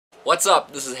What's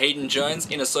up? This is Hayden Jones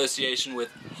in association with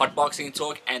Hot Boxing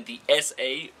Talk and the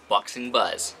SA Boxing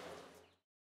Buzz.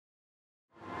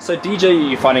 So DJ,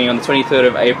 you're fighting on the 23rd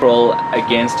of April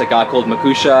against a guy called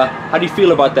Magusha. How do you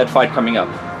feel about that fight coming up?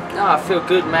 No, I feel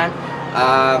good, man.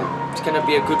 It's going to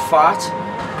be a good fight.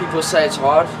 People say it's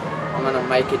hard. I'm going to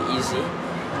make it easy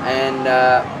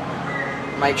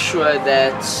and make sure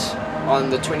that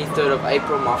on the 23rd of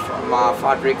April my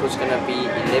fight record is going to be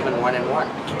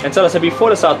 11-1-1. And tell us, have you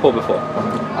fought a southpaw before?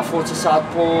 I fought a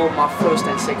southpaw my first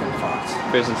and second fights.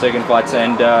 First and second fights,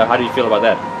 and how do you feel about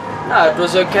that? No, it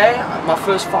was okay. My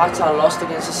first fight I lost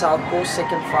against a southpaw,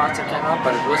 second fight I came out,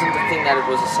 but it wasn't the thing that it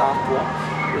was a southpaw.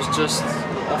 It was just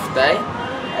an off day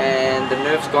and the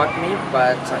nerves got me,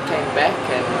 but I came back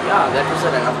and yeah, that was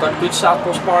it. And I've got good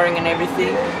southpaw sparring and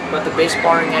everything, but the best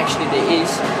sparring actually there is.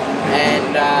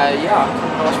 And yeah, I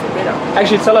couldn't ask for better.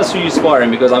 Actually, tell us who you're sparring,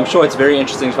 because I'm sure it's very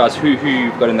interesting for us who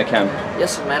you've got in the camp.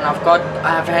 Yes, man.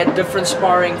 I've had different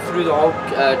sparring through the whole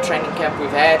training camp we've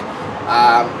had.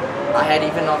 I had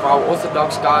even of our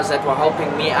orthodox guys that were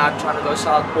helping me out trying to go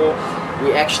southpaw.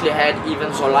 We actually had even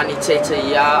Thulani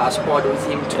here. I sparred with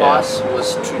him twice. It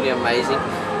was truly amazing.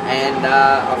 And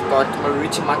I've got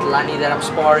Maruti Matalani that I'm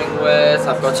sparring with.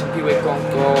 I've got Piwe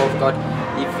Konko. I've got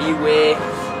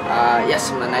Iviwe.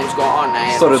 Yes, and the names go on.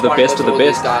 Sort of the best of the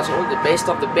best. Guys, all the best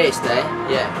of the best, eh?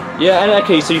 Yeah. Yeah, and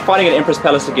okay, so you're fighting at Empress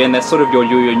Palace again. That's sort of your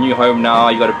new home now.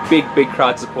 You got a big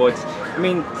crowd support. I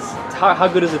mean, how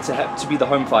good is it to be the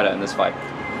home fighter in this fight?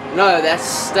 No,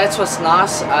 that's what's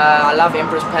nice. I love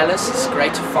Empress Palace. It's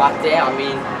great to fight there. I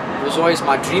mean, it was always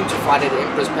my dream to fight at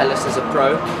Empress Palace as a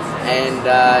pro. And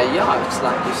yeah, it's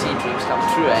like you see dreams come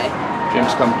true, eh?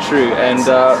 Dreams come true. And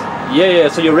yeah,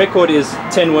 so your record is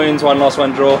 10 wins, 1 loss,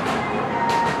 1 draw.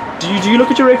 Do you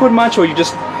look at your record much, or you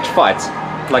just fight?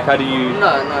 Like, how do you... No,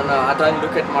 I don't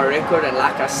look at my record, and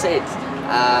like I said,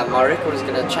 my record is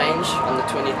going to change on the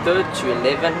 23rd to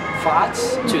 11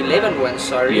 fights, to 11 wins,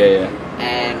 sorry. Yeah.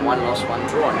 And 1 loss, 1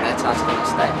 draw, and that's how it's going to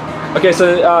stay. Okay,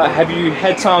 so have you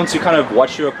had time to kind of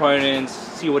watch your opponent,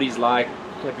 see what he's like?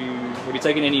 Have you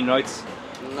taken any notes?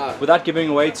 No. Without giving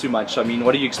away too much, I mean,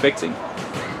 what are you expecting?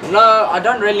 No, I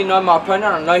don't really know my opponent.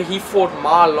 I know he fought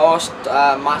my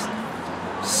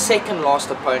second last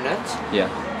opponent. Yeah.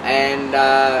 And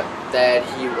that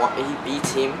he beat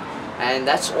him, and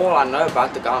that's all I know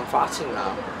about the guy I'm fighting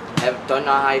now. I don't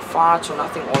know how he fights or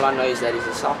nothing. All I know is that he's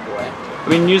a southpaw. I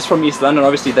mean, news from East London,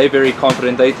 obviously they're very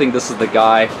confident. They think this is the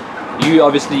guy. You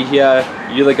obviously here,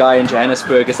 you're the guy in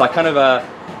Johannesburg. It's like kind of a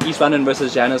East London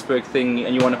versus Johannesburg thing,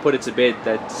 and you want to put it to bed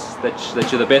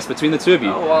that you're the best between the two of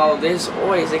you. Oh, well, there's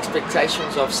always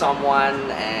expectations of someone,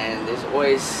 and there's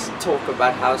always talk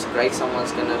about how great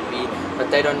someone's going to be, but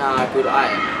they don't know how good I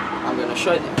am. I'm going to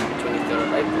show them on 23rd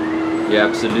of April. Yeah,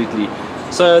 absolutely.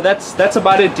 So that's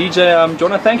about it, DJ. Do you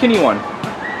want to thank anyone?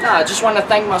 No, I just want to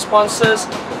thank my sponsors.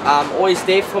 Always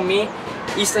there for me.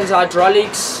 Eastern's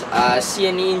Hydraulics,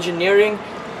 CNE Engineering,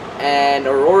 and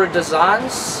Aurora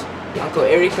Designs. Uncle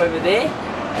Eric over there,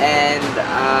 and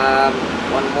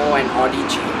one more, and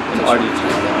RDG. RDG.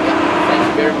 Yeah. Thank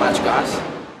you very much, guys.